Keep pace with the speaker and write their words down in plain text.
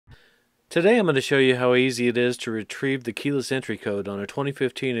Today I'm going to show you how easy it is to retrieve the keyless entry code on a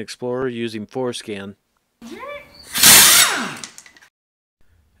 2015 Explorer using Forscan.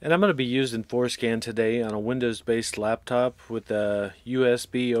 And I'm going to be using Forscan today on a Windows-based laptop with a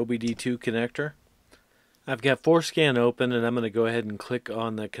USB OBD2 connector. I've got Forscan open and I'm going to go ahead and click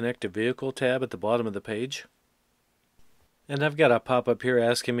on the Connect to Vehicle tab at the bottom of the page. And I've got a pop-up here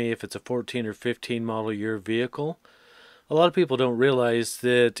asking me if it's a 14 or 15 model year vehicle. A lot of people don't realize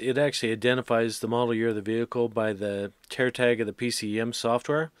that it actually identifies the model year of the vehicle by the tear tag of the PCM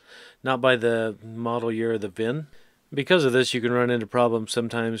software, not by the model year of the VIN. Because of this, you can run into problems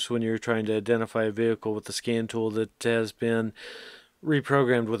sometimes when you're trying to identify a vehicle with the scan tool that has been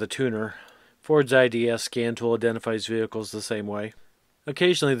reprogrammed with a tuner. Ford's IDS scan tool identifies vehicles the same way.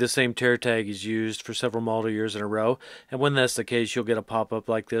 Occasionally the same tear tag is used for several model years in a row, and when that's the case you'll get a pop-up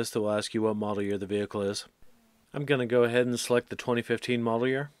like this that will ask you what model year the vehicle is. I'm going to go ahead and select the 2015 model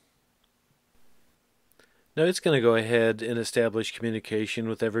year. Now it's going to go ahead and establish communication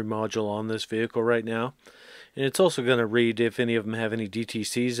with every module on this vehicle right now. And it's also going to read if any of them have any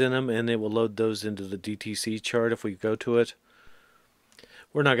DTCs in them, and it will load those into the DTC chart if we go to it.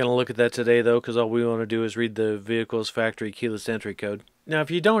 We're not going to look at that today though, because all we want to do is read the vehicle's factory keyless entry code. Now if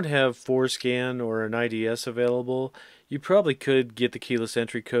you don't have Forscan or an IDS available, you probably could get the keyless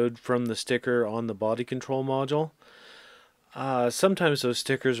entry code from the sticker on the body control module. Sometimes those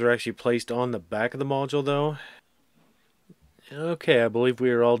stickers are actually placed on the back of the module though. Okay, I believe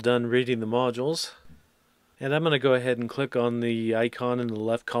we are all done reading the modules. And I'm going to go ahead and click on the icon in the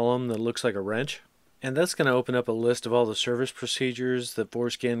left column that looks like a wrench. And that's going to open up a list of all the service procedures that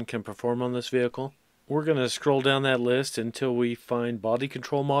Forscan can perform on this vehicle. We're going to scroll down that list until we find body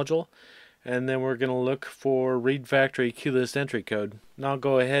control module, and then we're going to look for read factory keyless entry code. And I'll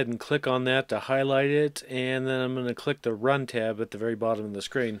go ahead and click on that to highlight it, and then I'm going to click the run tab at the very bottom of the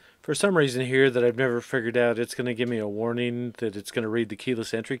screen. For some reason here that I've never figured out, it's going to give me a warning that it's going to read the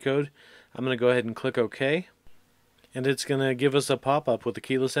keyless entry code. I'm going to go ahead and click OK, and it's going to give us a pop-up with the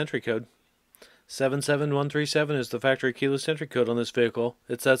keyless entry code. 77137 is the factory keyless entry code on this vehicle.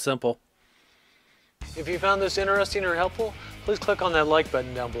 It's that simple. If you found this interesting or helpful, please click on that like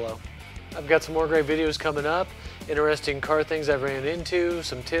button down below. I've got some more great videos coming up, interesting car things I've ran into,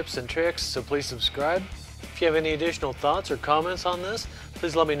 some tips and tricks, so please subscribe. If you have any additional thoughts or comments on this,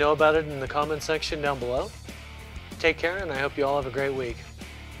 please let me know about it in the comment section down below. Take care, and I hope you all have a great week.